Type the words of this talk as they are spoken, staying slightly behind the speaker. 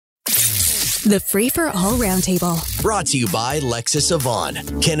The Free for All Roundtable. Brought to you by Lexus of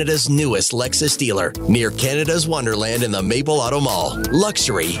Vaughan, Canada's newest Lexus dealer, near Canada's Wonderland in the Maple Auto Mall.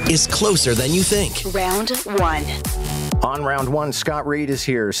 Luxury is closer than you think. Round one. On round one, Scott Reid is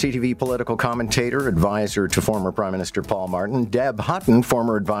here, CTV Political Commentator, advisor to former Prime Minister Paul Martin, Deb Hutton,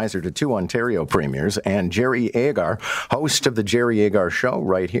 former advisor to 2 Ontario premiers, and Jerry Agar, host of the Jerry Agar Show,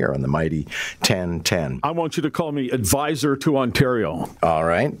 right here on the mighty 1010. I want you to call me advisor to Ontario. All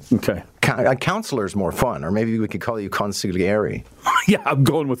right. Okay. Counselor's more fun, or maybe we could call you consigliere. Yeah, I'm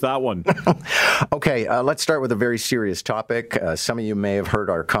going with that one. Okay, let's start with a very serious topic. Some of you may have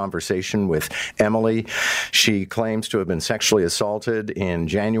heard our conversation with Emily. She claims to have been sexually assaulted in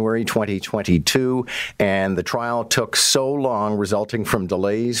January 2022, and the trial took so long, resulting from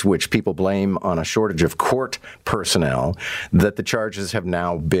delays, which people blame on a shortage of court personnel, that the charges have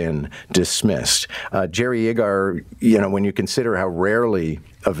now been dismissed. Jerry Agar, when you consider how rarely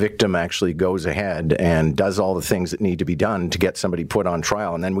a victim actually goes ahead and does all the things that need to be done to get somebody put on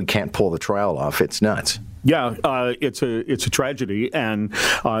trial, and then we can't pull the trial off. It's nuts. Yeah, it's a tragedy, and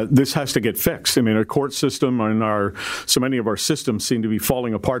this has to get fixed. I mean, our court system and so many of our systems seem to be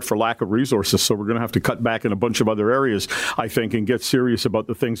falling apart for lack of resources. So we're going to have to cut back in a bunch of other areas, I think, and get serious about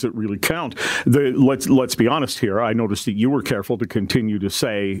the things that really count. Let's be honest here. I noticed that you were careful to continue to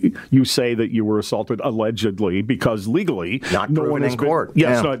say that you were assaulted allegedly, because legally not no proven one has in court.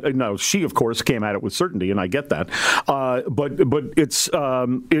 Yes, yeah. no. She of course came at it with certainty, and I get that. But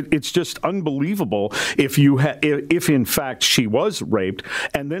it's just unbelievable if in fact she was raped,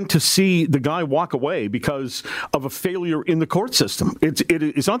 and then to see the guy walk away because of a failure in the court system.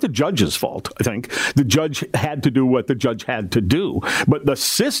 It's not the judge's fault, I think. The judge had to do what the judge had to do, but the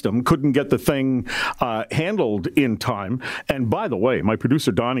system couldn't get the thing handled in time. And by the way, my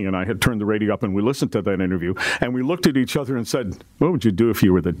producer Donnie and I had turned the radio up and we listened to that interview, and we looked at each other and said, what would you do if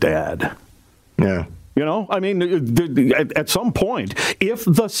you were the dad? Yeah. I mean, at some point, if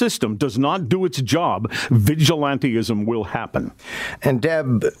the system does not do its job, vigilantism will happen. And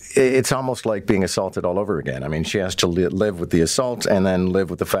Deb, it's almost like being assaulted all over again. I mean, she has to live with the assault and then live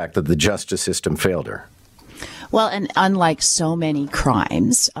with the fact that the justice system failed her. Well, and unlike so many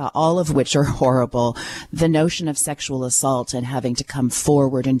crimes, all of which are horrible, the notion of sexual assault and having to come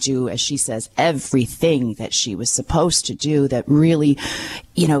forward and do, as she says, everything that she was supposed to do that really,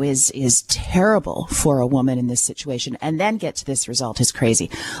 is terrible for a woman in this situation, and then get to this result is crazy.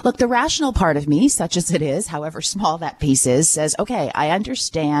 Look, the rational part of me, such as it is, however small that piece is, says, okay, I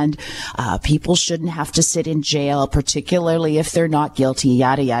understand people shouldn't have to sit in jail, particularly if they're not guilty,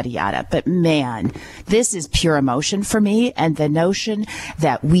 yada, yada, yada. But man, this is pure emotion for me, and the notion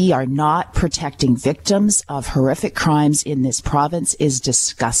that we are not protecting victims of horrific crimes in this province is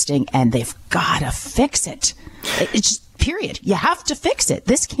disgusting, and they've got to fix it. It's just, period. You have to fix it.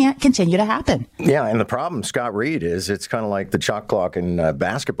 This can't continue to happen. Yeah, and the problem, Scott Reid, is it's kind of like the shot clock in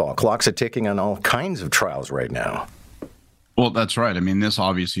basketball. Clocks are ticking on all kinds of trials right now. Well, that's right. I mean, this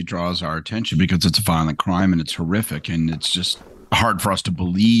obviously draws our attention because it's a violent crime and it's horrific, and it's just hard for us to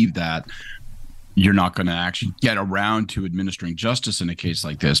believe that you're not going to actually get around to administering justice in a case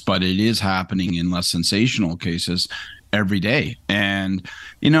like this. But it is happening in less sensational cases every day. And,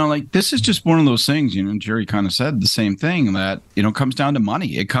 this is just one of those things, Jerry kind of said the same thing, that, comes down to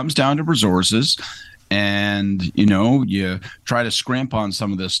money. It comes down to resources. And, you try to scrimp on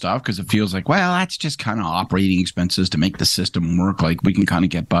some of this stuff because it feels like, well, that's just kind of operating expenses to make the system work. Like, we can kind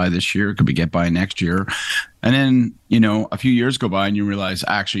of get by this year. Could we get by next year? And then, a few years go by and you realize,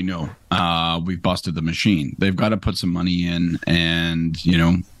 actually, no, we've busted the machine. They've got to put some money in, and,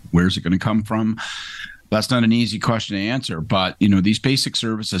 where's it going to come from? That's not an easy question to answer, but, these basic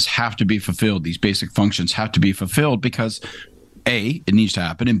services have to be fulfilled. These basic functions have to be fulfilled because, A, it needs to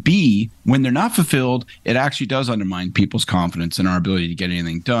happen, and B, when they're not fulfilled, it actually does undermine people's confidence in our ability to get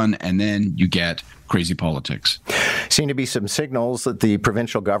anything done, and then you get crazy politics. Seem to be some signals that the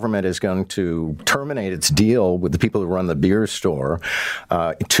provincial government is going to terminate its deal with the people who run the beer store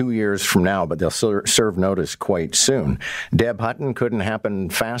 2 years from now, but they'll serve notice quite soon. Deb Hutton, couldn't happen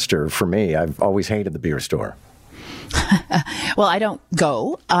faster for me. I've always hated the beer store. Well, I don't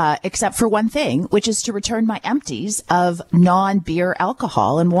go, except for one thing, which is to return my empties of non-beer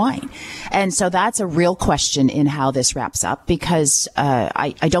alcohol and wine. And so that's a real question in how this wraps up, because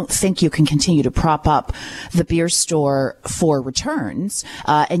I don't think you can continue to prop up the beer store for returns,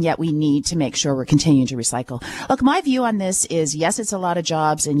 and yet we need to make sure we're continuing to recycle. Look, my view on this is, yes, it's a lot of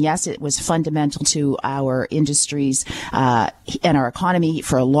jobs, and yes, it was fundamental to our industries and our economy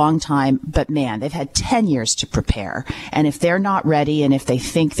for a long time, but man, they've had 10 years to prepare. beer. And if they're not ready and if they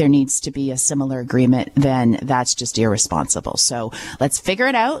think there needs to be a similar agreement, then that's just irresponsible. So let's figure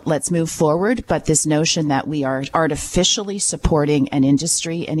it out. Let's move forward. But this notion that we are artificially supporting an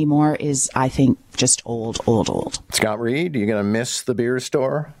industry anymore is, I think, just old. Scott Reid, are you going to miss the beer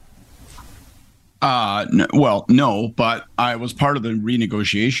store? No, but I was part of the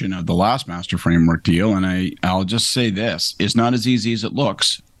renegotiation of the last master framework deal, and I'll just say this: it's not as easy as it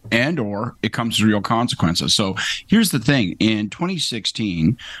looks, or it comes with real consequences. So here's the thing: in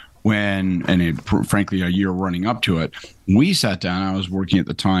 2016, frankly, a year running up to it, we sat down. I was working at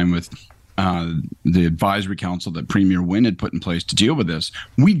the time with the advisory council that Premier Wynne had put in place to deal with this.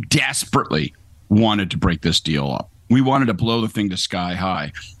 We desperately wanted to break this deal up. We wanted to blow the thing to sky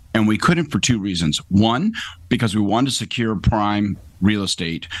high. And we couldn't for two reasons. One, because we wanted to secure prime real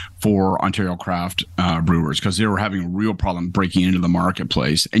estate for Ontario craft brewers, because they were having a real problem breaking into the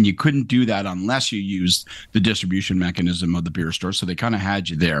marketplace. And you couldn't do that unless you used the distribution mechanism of the beer store. So they kind of had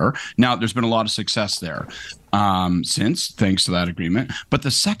you there. Now, there's been a lot of success there since, thanks to that agreement. But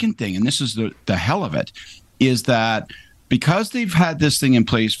the second thing, and this is the hell of it, is that because they've had this thing in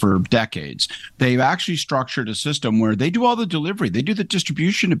place for decades, they've actually structured a system where they do all the delivery, they do the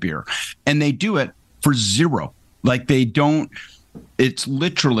distribution of beer, and they do it for zero. Like it's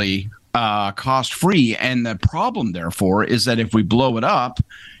literally cost free. And the problem, therefore, is that if we blow it up,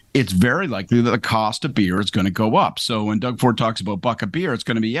 it's very likely that the cost of beer is going to go up. So when Doug Ford talks about buck of beer, it's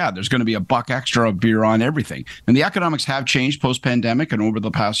going to be, there's going to be a buck extra of beer on everything. And the economics have changed post-pandemic and over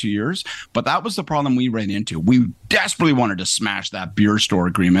the past few years, but that was the problem we ran into. We desperately wanted to smash that beer store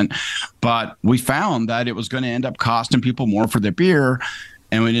agreement, but we found that it was going to end up costing people more for their beer,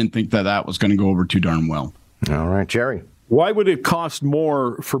 and we didn't think that that was going to go over too darn well. All right, Jerry. Why would it cost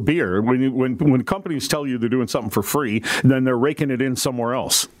more for beer? When companies tell you they're doing something for free, then they're raking it in somewhere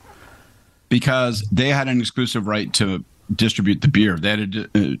else. Because they had an exclusive right to distribute the beer. They had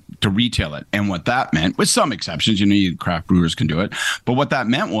to retail it. And what that meant, with some exceptions, craft brewers can do it. But what that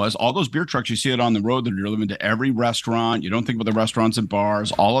meant was all those beer trucks, you see it on the road, they're delivering to every restaurant. You don't think about the restaurants and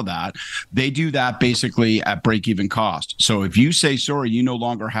bars, all of that. They do that basically at break-even cost. So if you say, sorry, you no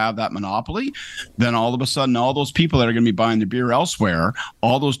longer have that monopoly, then all of a sudden, all those people that are going to be buying the beer elsewhere,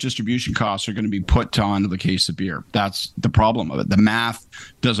 all those distribution costs are going to be put onto the case of beer. That's the problem of it. The math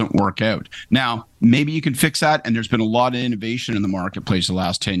doesn't work out. Now, maybe you can fix that, and there's been a lot of innovation in the marketplace the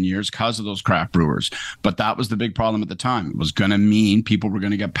last 10 years because of those craft brewers. But that was the big problem at the time. It was going to mean people were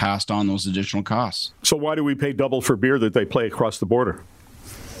going to get passed on those additional costs. So why do we pay double for beer that they play across the border?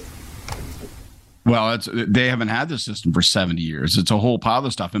 Well, they haven't had this system for 70 years. It's a whole pile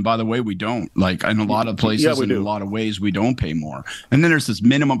of stuff. And by the way, we don't. Like in a lot of places, in a lot of ways, we don't pay more. And then there's this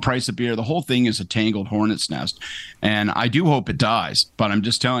minimum price of beer. The whole thing is a tangled hornet's nest. And I do hope it dies. But I'm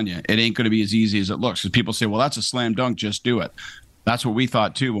just telling you, it ain't going to be as easy as it looks. Because people say, well, that's a slam dunk. Just do it. That's what we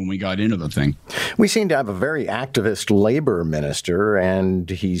thought, too, when we got into the thing. We seem to have a very activist labor minister, and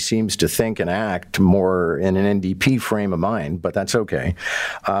he seems to think and act more in an NDP frame of mind, but that's okay.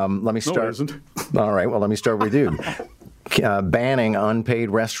 Let me start. No, it isn't. All right, well, let me start with you. Banning unpaid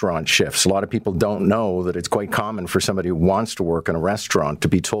restaurant shifts. A lot of people don't know that it's quite common for somebody who wants to work in a restaurant to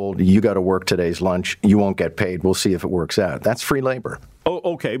be told, you got to work today's lunch, you won't get paid, we'll see if it works out. That's free labor. Oh,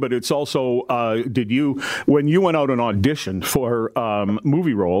 okay, but it's also, when you went out and auditioned for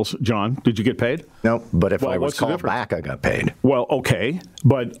movie roles, John, did you get paid? No, but if I was called back, I got paid. Well, okay,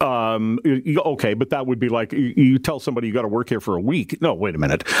 but that would be like you tell somebody you got to work here for a week. No, wait a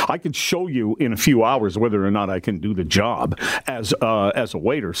minute. I could show you in a few hours whether or not I can do the job as a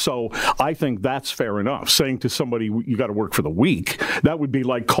waiter. So I think that's fair enough. Saying to somebody you got to work for the week, that would be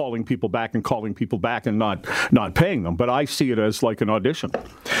like calling people back and not paying them. But I see it as like an audition.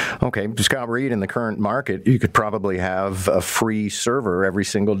 Okay, Scott Reid, in the current market, you could probably have a free server every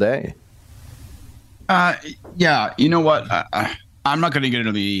single day. Yeah, you know what? I'm not going to get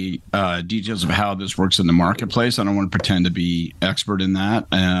into the details of how this works in the marketplace. I don't want to pretend to be expert in that.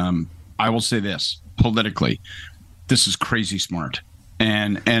 I will say this, politically, this is crazy smart.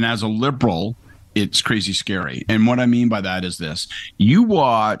 And as a liberal, it's crazy scary. And what I mean by that is this. You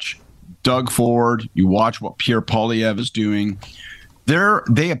watch Doug Ford, you watch what Pierre Poilievre is doing.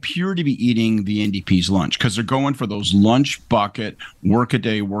 They appear to be eating the NDP's lunch because they're going for those lunch bucket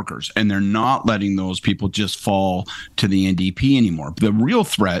workaday workers, and they're not letting those people just fall to the NDP anymore. The real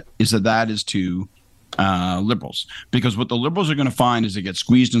threat is that is to Liberals, because what the Liberals are going to find is they get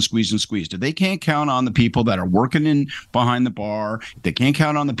squeezed and squeezed and squeezed. If they can't count on the people that are working in behind the bar, if they can't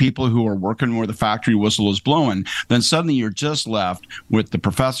count on the people who are working where the factory whistle is blowing, then suddenly you're just left with the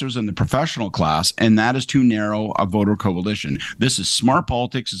professors and the professional class, and that is too narrow a voter coalition. This is smart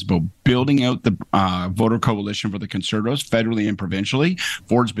politics. It's about building out the voter coalition for the Conservatives, federally and provincially.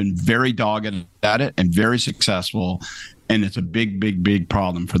 Ford's been very dogged at it and very successful. And it's a big, big, big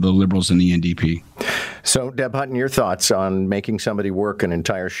problem for the Liberals and the NDP. So, Deb Hutton, your thoughts on making somebody work an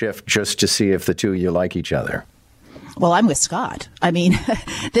entire shift just to see if the two of you like each other? Well, I'm with Scott. I mean,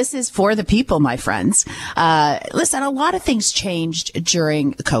 this is for the people, my friends. Listen, a lot of things changed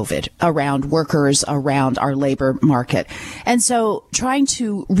during COVID around workers, around our labor market. And so trying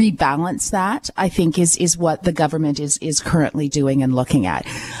to rebalance that, I think, is what the government is currently doing and looking at.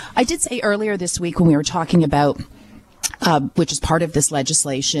 I did say earlier this week when we were talking about which is part of this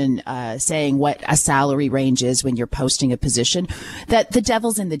legislation, saying what a salary range is when you're posting a position, that the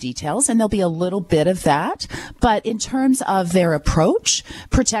devil's in the details, and there'll be a little bit of that. But in terms of their approach,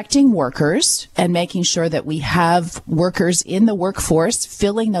 protecting workers and making sure that we have workers in the workforce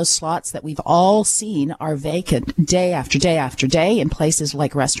filling those slots that we've all seen are vacant day after day after day in places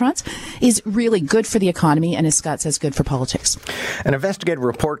like restaurants is really good for the economy, and as Scott says, good for politics. An investigative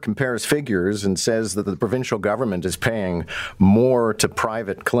report compares figures and says that the provincial government is paying more to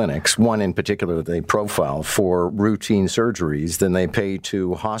private clinics, one in particular that they profile, for routine surgeries than they pay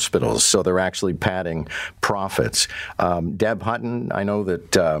to hospitals. So they're actually padding profits. Deb Hutton, I know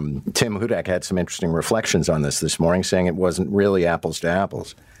that Tim Hudak had some interesting reflections on this morning, saying it wasn't really apples to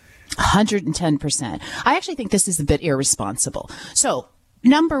apples. 110%. I actually think this is a bit irresponsible. So,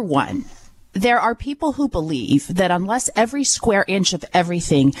 number one, there are people who believe that unless every square inch of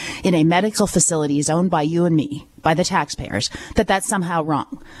everything in a medical facility is owned by you and me, by the taxpayers, that that's somehow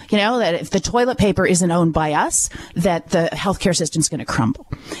wrong. You know, that if the toilet paper isn't owned by us, that the healthcare system's going to crumble.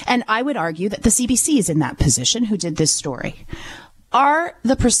 And I would argue that the CBC is in that position, who did this story. Are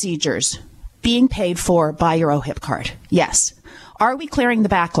the procedures being paid for by your OHIP card? Yes. Are we clearing the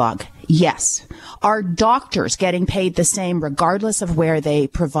backlog? Yes. Are doctors getting paid the same regardless of where they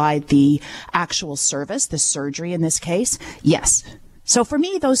provide the actual service, the surgery in this case? Yes. So for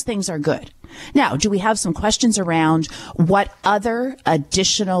me, those things are good. Now, do we have some questions around what other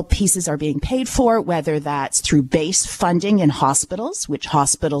additional pieces are being paid for, whether that's through base funding in hospitals, which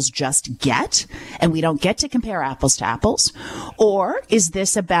hospitals just get, and we don't get to compare apples to apples, or is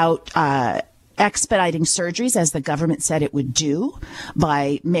this about expediting surgeries, as the government said it would do,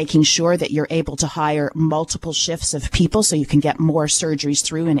 by making sure that you're able to hire multiple shifts of people so you can get more surgeries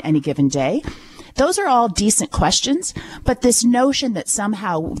through in any given day? Those are all decent questions, but this notion that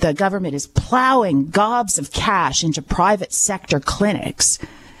somehow the government is plowing gobs of cash into private sector clinics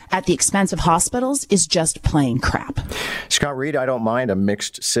at the expense of hospitals is just plain crap. Scott Reid, I don't mind a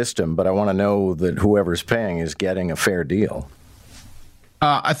mixed system, but I want to know that whoever's paying is getting a fair deal.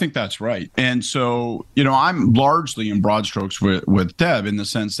 I think that's right. And so, you know, I'm largely in broad strokes with Deb in the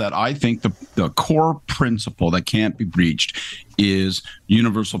sense that I think the core principle that can't be breached is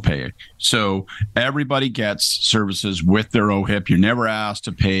universal pay. So everybody gets services with their OHIP. You're never asked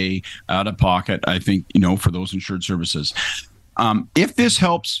to pay out of pocket, I think, you know, for those insured services. If this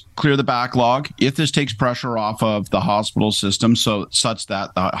helps clear the backlog, if this takes pressure off of the hospital system such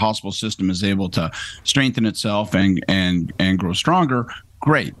that the hospital system is able to strengthen itself and grow stronger,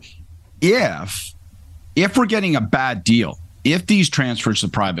 great. If we're getting a bad deal, if these transfers to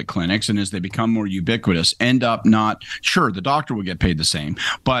private clinics and as they become more ubiquitous end up not, sure, the doctor will get paid the same,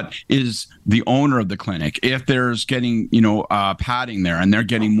 but is the owner of the clinic, if there's getting, you know, padding there and they're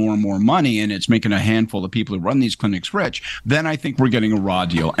getting more and more money and it's making a handful of people who run these clinics rich, then I think we're getting a raw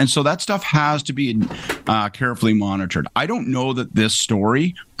deal. And so that stuff has to be carefully monitored. I don't know that this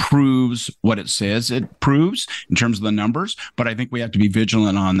story proves what it says it proves in terms of the numbers, but I think we have to be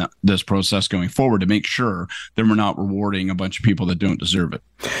vigilant on this process going forward to make sure that we're not rewarding a bunch of people that don't deserve it.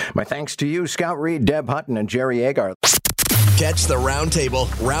 My thanks to you, Scout Reid, Deb Hutton, and Jerry Agar. Catch the Roundtable,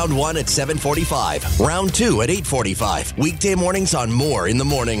 Round 1 at 7:45, Round 2 at 8:45. Weekday mornings on More in the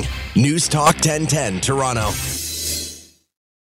Morning. News Talk 1010, Toronto.